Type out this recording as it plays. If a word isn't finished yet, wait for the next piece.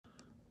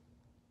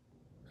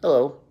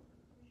Hello,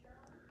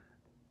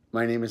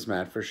 my name is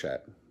Matt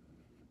Frechette,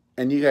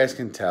 and you guys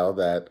can tell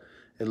that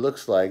it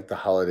looks like the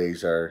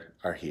holidays are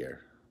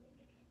here.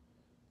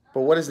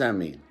 But what does that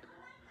mean?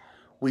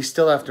 We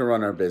still have to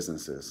run our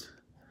businesses.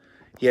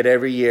 Yet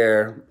every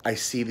year I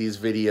see these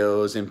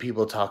videos and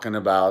people talking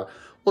about,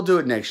 we'll do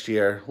it next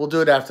year, we'll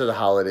do it after the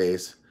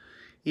holidays.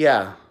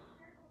 Yeah,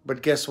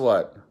 but guess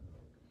what?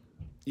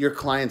 Your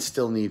clients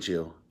still need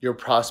you, your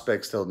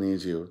prospect still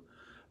needs you.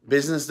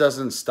 Business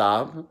doesn't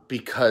stop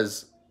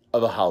because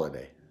of a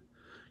holiday.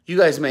 You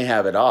guys may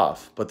have it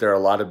off, but there are a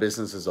lot of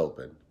businesses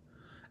open.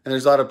 And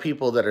there's a lot of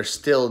people that are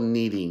still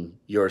needing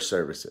your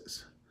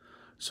services.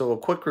 So, a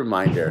quick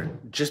reminder,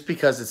 just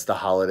because it's the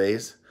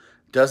holidays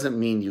doesn't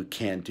mean you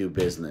can't do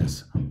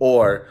business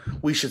or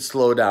we should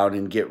slow down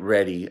and get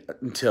ready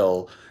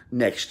until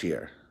next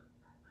year.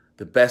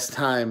 The best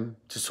time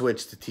to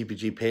switch to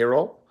TPG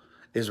payroll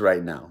is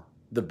right now.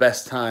 The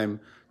best time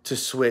to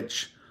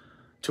switch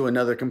to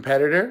another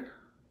competitor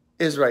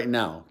is right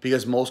now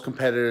because most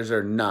competitors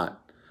are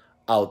not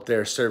out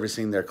there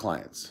servicing their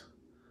clients.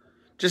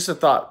 Just a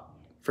thought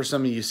for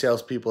some of you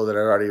salespeople that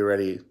are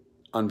already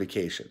on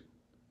vacation.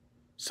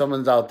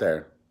 Someone's out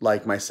there,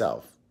 like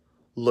myself,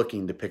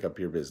 looking to pick up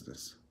your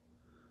business.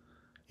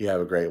 You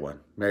have a great one.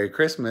 Merry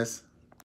Christmas.